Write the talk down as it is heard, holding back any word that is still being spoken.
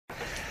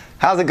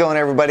How's it going,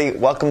 everybody?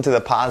 Welcome to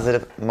the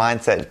Positive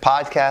Mindset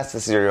Podcast.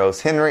 This is your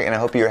host, Henry, and I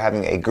hope you're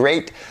having a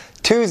great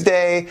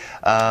Tuesday.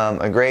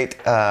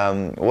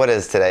 What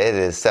is today? It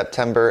is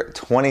September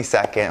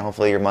 22nd.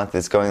 Hopefully your month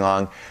is going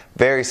along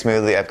very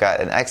smoothly. I've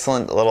got an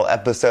excellent little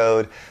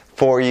episode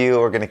for you.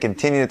 We're going to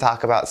continue to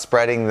talk about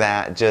spreading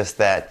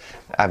that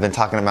I've been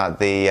talking about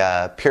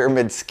the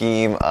pyramid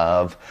scheme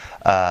of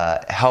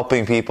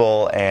helping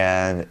people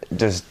and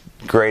just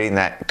creating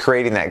that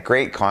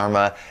great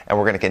karma, and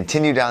we're going to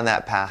continue down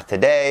that path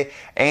today.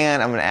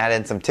 And I'm going to add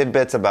in some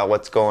tidbits about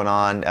what's going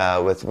on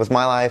with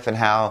my life and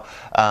how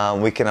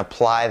we can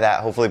apply that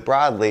hopefully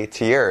broadly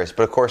to yours.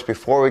 But of course,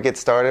 before we get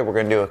started, we're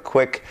going to do a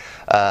quick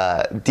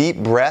deep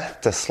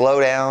breath to slow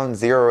down,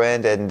 zero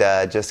in,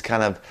 and just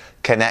kind of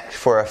connect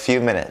for a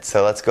few minutes.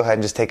 So let's go ahead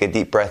and just take a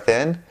deep breath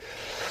in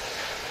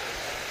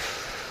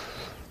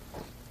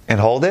and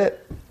hold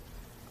it.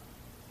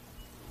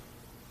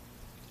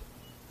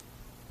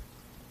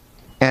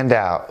 And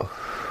out.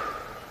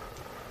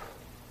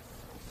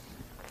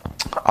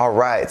 All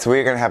right, so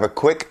we're going to have a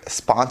quick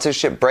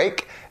sponsorship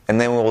break, and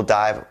then we will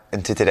dive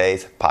into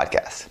today's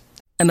podcast.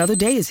 Another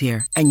day is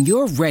here, and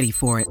you're ready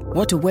for it.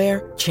 What to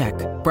wear? Check.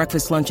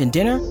 Breakfast, lunch, and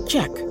dinner?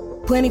 Check.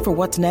 Planning for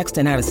what's next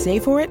and how to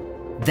save for it?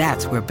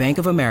 That's where Bank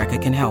of America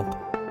can help.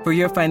 For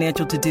your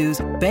financial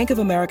to-dos, Bank of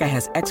America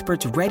has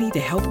experts ready to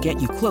help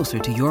get you closer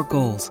to your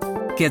goals.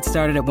 Get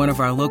started at one of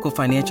our local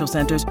financial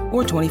centers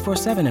or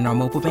 24/7 in our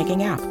mobile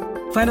banking app.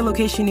 Find a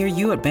location near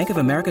you at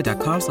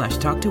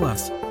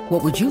bankofamerica.com/talktous.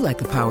 What would you like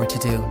the power to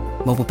do?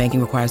 Mobile banking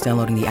requires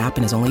downloading the app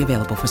and is only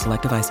available for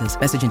select devices.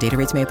 Message and data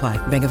rates may apply.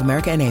 Bank of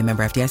America N.A.,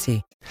 member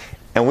FDIC.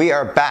 And we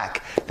are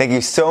back. Thank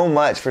you so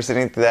much for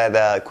sitting through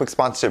that quick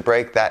sponsorship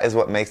break. That is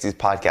what makes these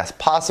podcasts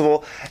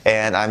possible,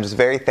 and I'm just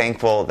very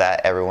thankful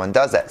that everyone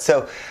does that.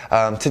 So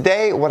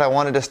today, what I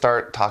wanted to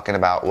start talking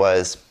about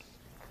was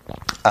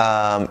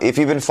if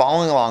you've been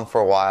following along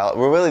for a while,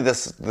 well, really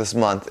this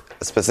month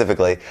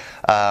specifically,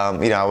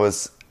 I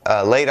was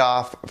laid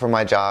off from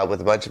my job with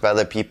a bunch of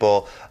other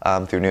people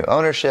through new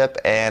ownership,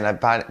 and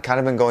I've kind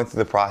of been going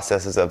through the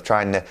processes of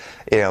trying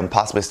to,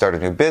 possibly start a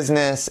new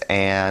business,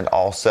 and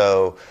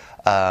also,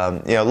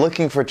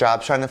 looking for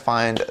jobs, trying to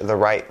find the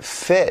right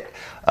fit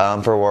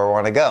for where I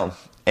want to go.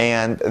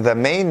 And the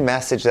main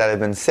message that I've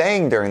been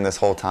saying during this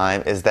whole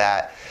time is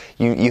that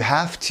you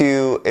have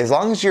to, as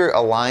long as you're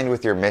aligned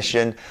with your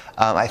mission,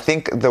 I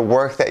think the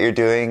work that you're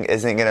doing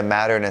isn't going to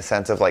matter in a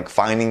sense of like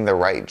finding the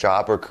right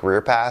job or career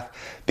path,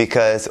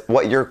 because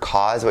what your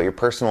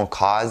personal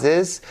cause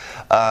is,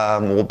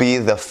 will be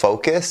the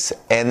focus.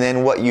 And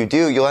then what you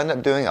do, you'll end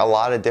up doing a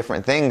lot of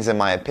different things, in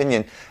my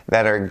opinion,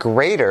 that are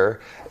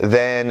greater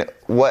than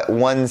what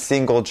one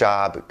single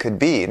job could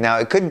be. Now,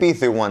 it could be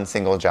through one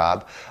single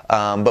job,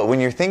 but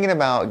when you're thinking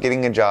about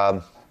getting a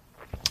job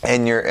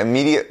and your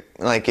immediate,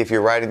 like if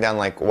you're writing down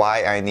like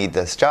why I need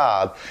this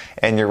job,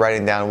 and you're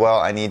writing down, well,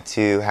 I need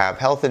to have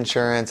health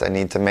insurance, I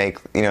need to make,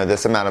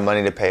 this amount of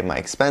money to pay my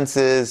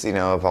expenses, if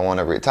I want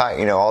to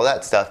retire, all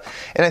that stuff.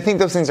 And I think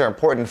those things are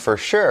important for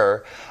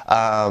sure.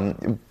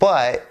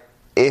 But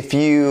if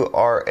you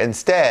are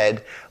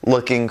instead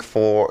looking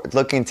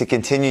to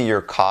continue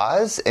your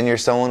cause, and you're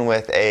someone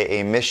with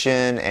a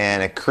mission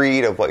and a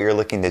creed of what you're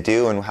looking to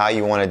do and how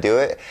you want to do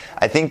it,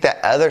 I think that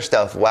other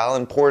stuff, while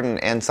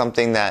important and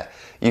something that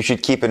you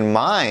should keep in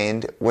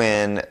mind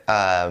when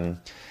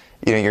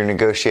you're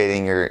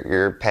negotiating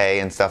your pay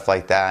and stuff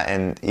like that,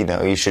 and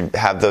you should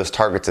have those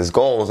targets as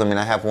goals. I mean,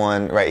 I have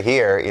one right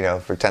here,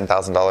 for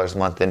 $10,000 a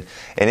month in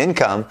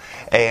income,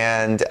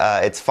 and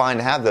it's fine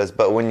to have those.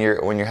 But when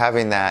you're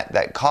having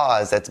that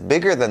cause that's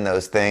bigger than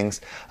those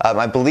things,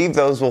 I believe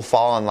those will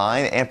fall in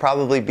line and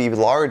probably be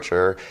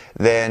larger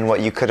than what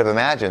you could have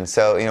imagined.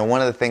 So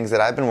one of the things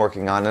that I've been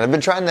working on, and I've been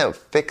trying to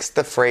fix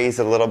the phrase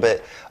a little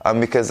bit,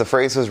 because the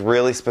phrase was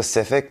really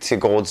specific to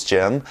Gold's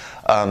Gym,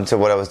 to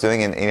what I was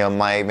doing, and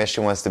my mission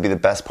was to be the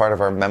best part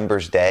of our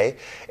members' day.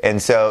 And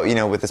so,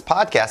 with this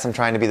podcast, I'm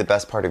trying to be the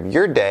best part of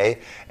your day.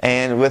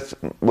 And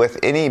with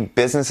any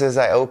businesses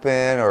I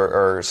open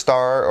or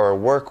start or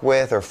work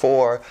with or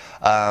for,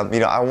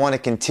 I want to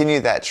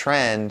continue that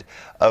trend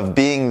of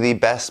being the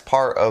best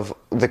part of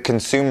the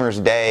consumer's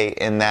day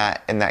in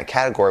that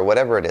category,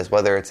 whatever it is,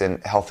 whether it's in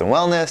health and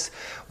wellness,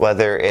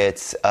 whether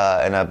it's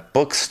in a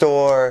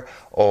bookstore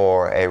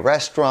or a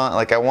restaurant.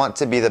 Like, I want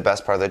to be the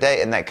best part of the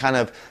day, and that kind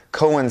of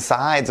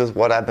coincides with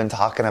what I've been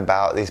talking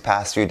about these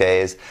past few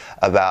days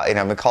about,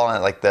 I've been calling it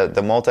like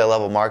the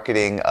multi-level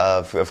marketing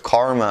of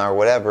karma or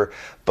whatever,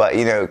 but,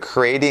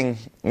 creating,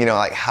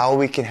 like how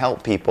we can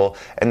help people,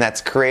 and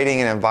that's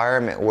creating an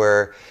environment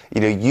where,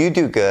 you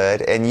do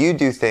good and you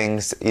do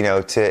things,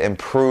 to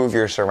improve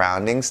your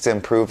surroundings, to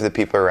improve the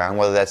people around,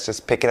 whether that's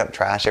just picking up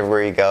trash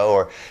everywhere you go,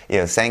 or,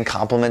 saying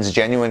compliments,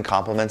 genuine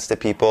compliments to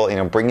people,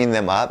 bringing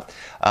them up,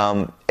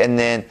 and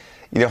then,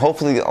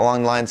 hopefully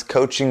along the lines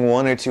coaching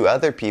one or two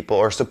other people,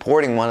 or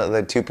supporting one of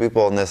the two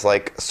people in this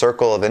like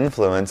circle of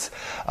influence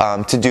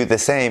to do the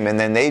same, and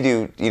then they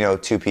do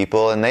two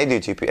people, and they do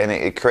two people, and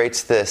it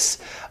creates this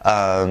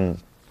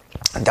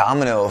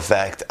domino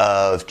effect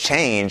of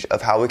change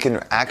of how we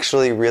can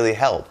actually really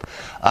help.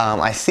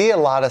 I see a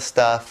lot of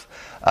stuff,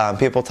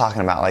 people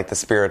talking about like the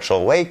spiritual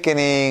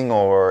awakening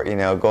or,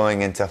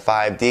 going into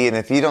 5D. And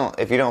if you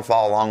don't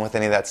follow along with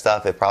any of that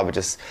stuff, it probably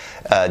just,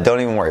 don't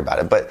even worry about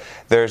it. But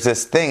there's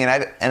this thing,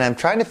 and I'm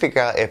trying to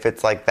figure out if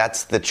it's like,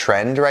 that's the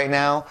trend right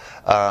now,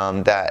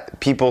 that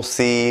people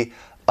see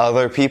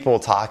other people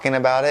talking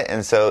about it,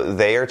 and so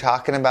they are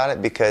talking about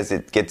it because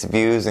it gets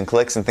views and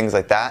clicks and things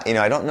like that.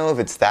 I don't know if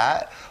it's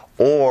that,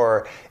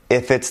 or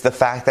if it's the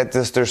fact that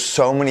there's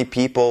so many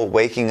people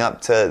waking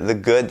up to the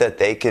good that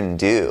they can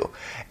do.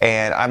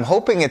 And I'm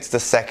hoping it's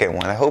the second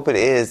one. I hope it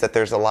is that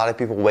there's a lot of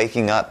people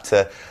waking up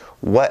to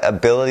what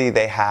ability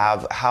they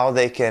have, how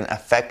they can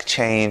affect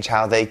change,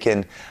 how they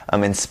can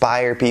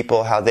inspire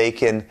people, how they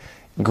can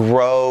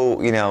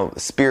grow,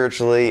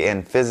 spiritually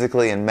and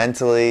physically and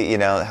mentally,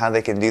 how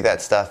they can do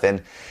that stuff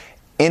in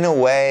a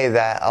way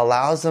that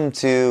allows them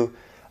to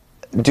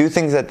do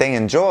things that they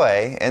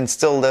enjoy and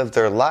still live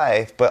their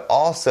life, but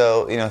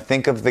also,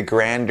 think of the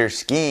grander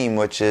scheme,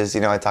 which is,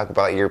 I talk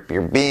about your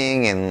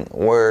being and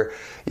where,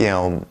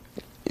 the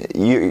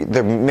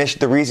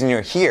reason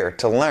you're here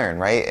to learn,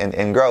 right,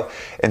 and grow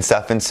and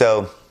stuff. And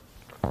so,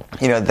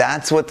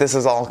 that's what this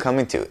is all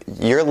coming to.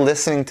 You're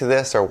listening to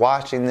this or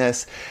watching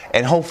this,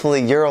 and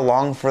hopefully you're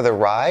along for the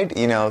ride,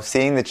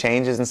 seeing the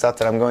changes and stuff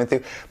that I'm going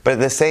through. But at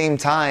the same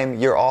time,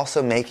 you're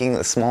also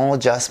making small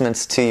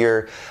adjustments to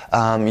your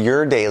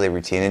daily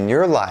routine and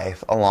your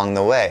life along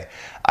the way.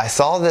 I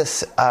saw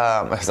this,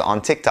 I was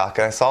on TikTok,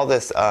 and I saw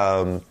this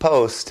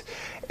post,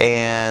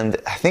 and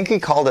I think he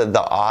called it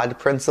the odd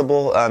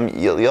principle.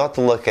 You'll have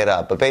to look it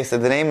up, but basically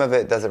the name of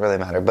it doesn't really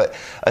matter. But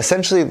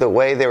essentially the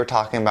way they were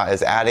talking about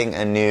is adding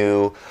a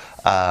new,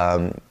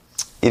 a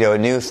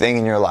new thing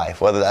in your life,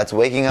 whether that's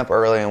waking up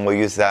early, and we'll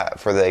use that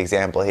for the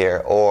example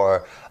here,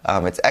 or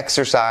it's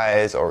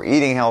exercise or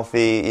eating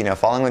healthy,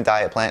 following a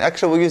diet plan.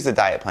 Actually, we'll use the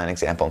diet plan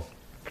example.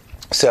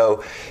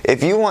 So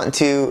if you want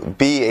to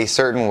be a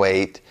certain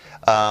weight,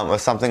 or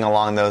something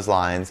along those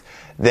lines,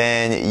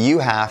 then you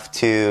have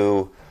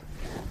to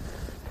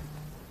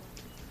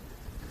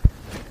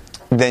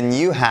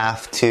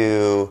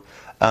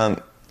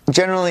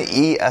generally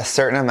eat a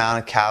certain amount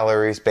of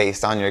calories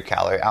based on your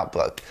calorie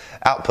output.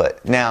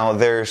 Now,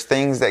 there's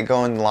things that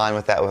go in line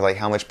with that, with like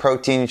how much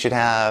protein you should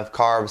have,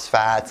 carbs,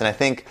 fats, and I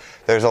think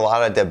there's a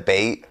lot of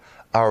debate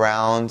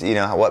around,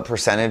 what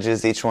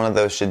percentages each one of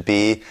those should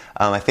be.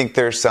 I think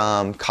there's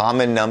some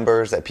common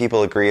numbers that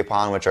people agree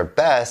upon, which are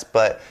best,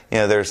 but,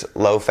 there's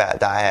low-fat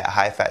diet,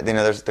 high-fat,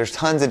 there's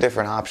tons of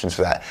different options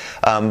for that.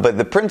 But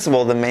the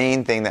principle, the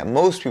main thing that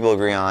most people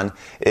agree on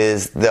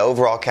is the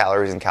overall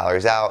calories and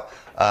calories out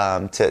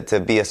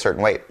to be a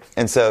certain weight.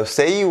 And so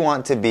say you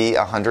want to be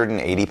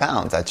 180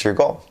 pounds, that's your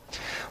goal.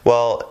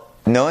 Well,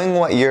 knowing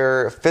what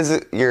your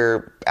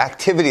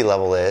activity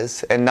level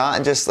is, and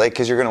not just like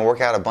because you're going to work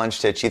out a bunch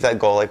to achieve that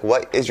goal, like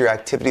what is your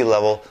activity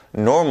level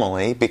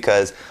normally,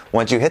 because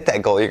once you hit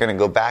that goal, you're going to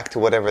go back to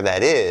whatever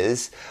that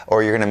is,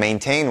 or you're going to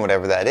maintain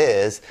whatever that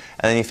is,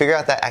 and then you figure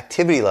out that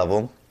activity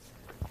level,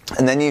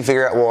 and then you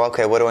figure out, well,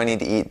 okay, what do I need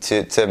to eat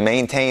to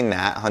maintain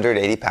that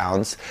 180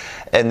 pounds,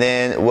 and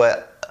then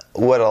what a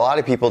lot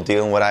of people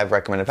do, and what I've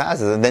recommended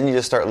past, is and then you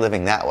just start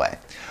living that way.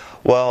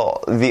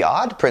 Well, the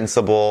odd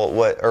principle,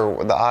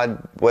 or the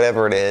odd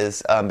whatever it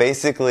is,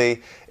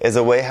 basically is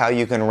a way how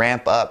you can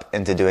ramp up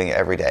into doing it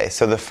every day.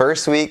 So the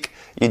first week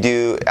you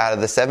do, out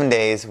of the 7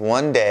 days,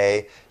 one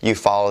day you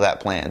follow that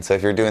plan. So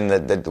if you're doing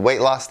the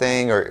weight loss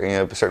thing, or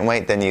a certain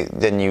weight, then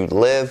you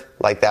live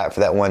like that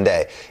for that one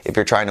day. If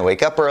you're trying to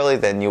wake up early,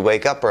 then you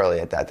wake up early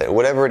at that day.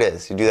 Whatever it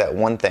is, you do that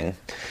one thing,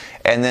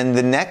 and then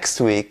the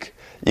next week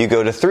you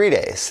go to 3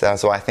 days.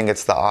 That's why I think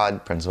it's the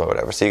odd principle or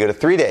whatever. So you go to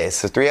 3 days.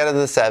 So 3 out of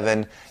the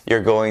 7,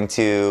 you're going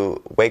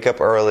to wake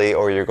up early,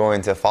 or you're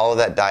going to follow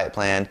that diet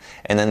plan.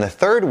 And then the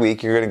third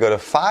week, you're going to go to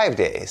 5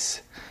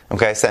 days.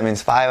 Okay, so that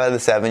means 5 out of the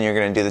 7, you're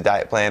going to do the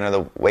diet plan or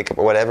the wake up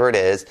or whatever it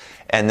is.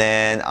 And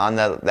then on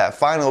that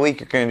final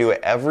week, you're going to do it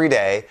every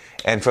day.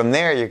 And from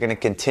there, you're going to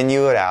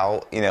continue it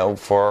out,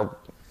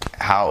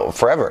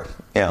 forever,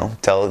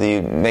 till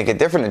you make a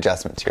different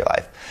adjustment to your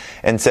life.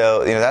 And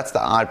so, that's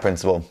the odd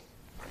principle.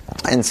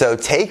 And so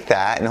take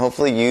that and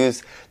hopefully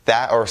use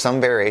that or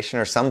some variation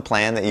or some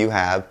plan that you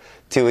have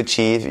to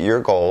achieve your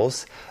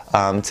goals,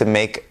 to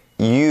make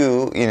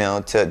you,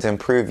 to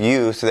improve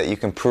you so that you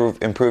can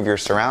improve your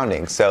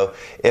surroundings. So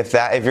if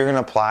you're going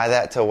to apply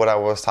that to what I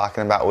was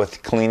talking about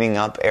with cleaning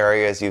up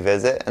areas you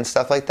visit and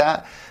stuff like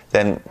that,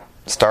 then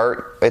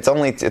start. It's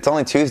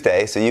only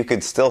Tuesday, so you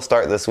could still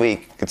start this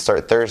week. You could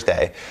start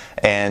Thursday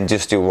and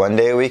just do 1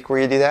 day a week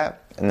where you do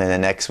that, and then the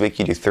next week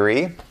you do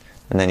 3,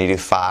 and then you do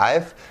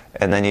 5,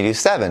 and then you do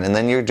 7, and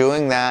then you're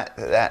doing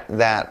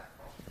that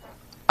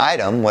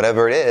item,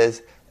 whatever it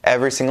is,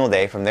 every single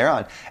day from there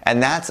on.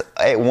 And that's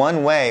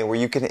one way where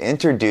you can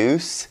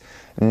introduce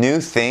new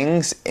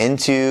things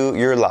into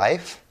your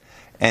life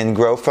and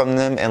grow from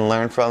them and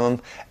learn from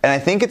them. And I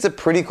think it's a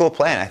pretty cool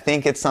plan. I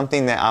think it's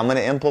something that I'm going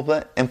to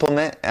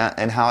implement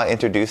and how I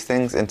introduce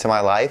things into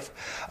my life.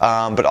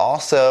 But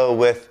also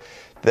with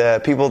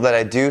the people that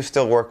I do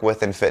still work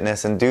with in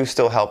fitness and do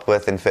still help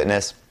with in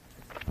fitness,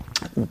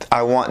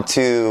 I want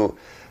to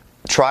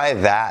try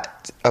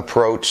that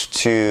approach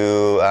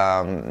to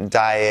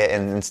diet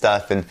and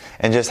stuff, and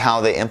just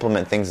how they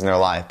implement things in their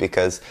life,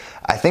 because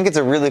I think it's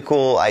a really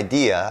cool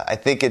idea. I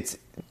think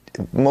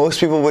most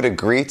people would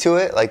agree to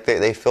it, like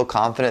they feel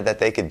confident that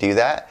they could do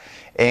that.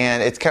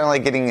 And it's kind of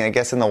like getting, I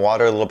guess, in the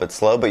water a little bit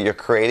slow, but you're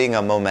creating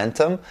a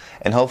momentum,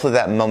 and hopefully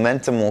that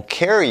momentum will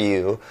carry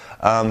you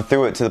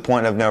through it to the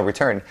point of no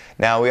return.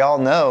 Now, we all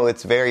know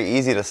it's very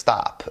easy to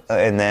stop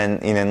and then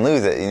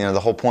lose it. The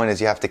whole point is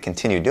you have to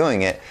continue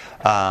doing it,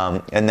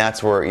 and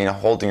that's where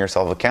holding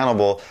yourself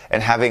accountable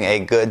and having a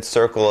good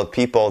circle of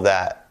people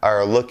that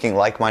are looking,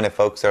 like-minded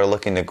folks that are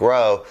looking to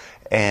grow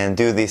and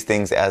do these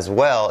things as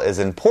well is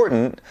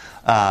important.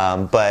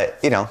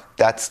 But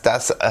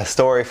that's a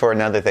story for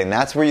another thing.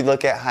 That's where you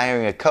look at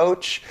hiring a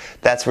coach.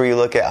 That's where you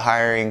look at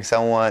hiring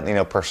someone,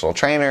 personal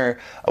trainer,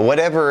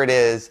 whatever it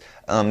is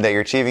that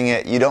you're achieving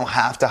it. You don't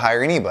have to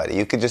hire anybody.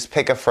 You could just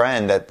pick a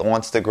friend that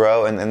wants to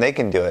grow, and they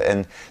can do it.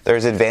 And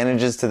there's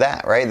advantages to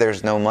that, right?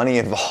 There's no money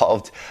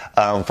involved,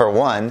 for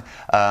one,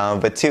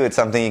 but two, it's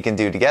something you can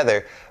do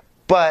together.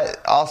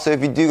 But also,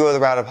 if you do go the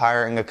route of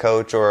hiring a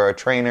coach or a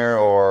trainer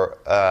or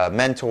a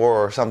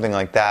mentor or something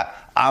like that,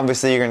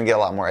 obviously you're going to get a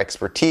lot more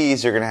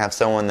expertise. You're going to have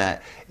someone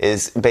that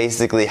is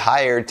basically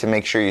hired to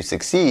make sure you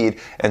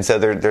succeed, and so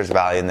there's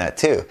value in that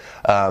too.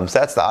 So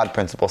that's the odd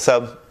principle.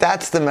 So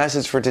that's the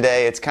message for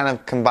today. It's kind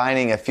of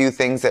combining a few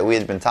things that we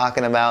had been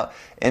talking about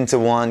into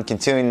one,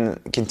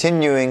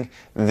 continuing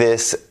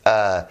this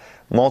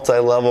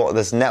multi-level,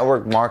 this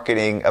network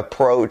marketing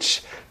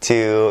approach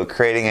to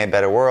creating a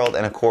better world,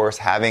 and of course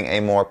having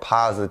a more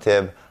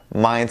positive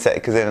mindset,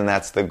 because then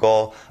that's the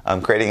goal,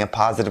 creating a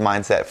positive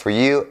mindset for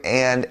you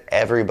and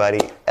everybody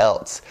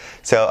else.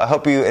 So I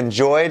hope you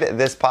enjoyed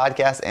this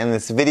podcast and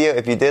this video.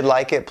 If you did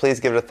like it, please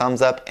give it a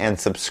thumbs up and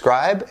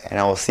subscribe, and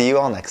I will see you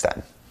all next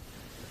time.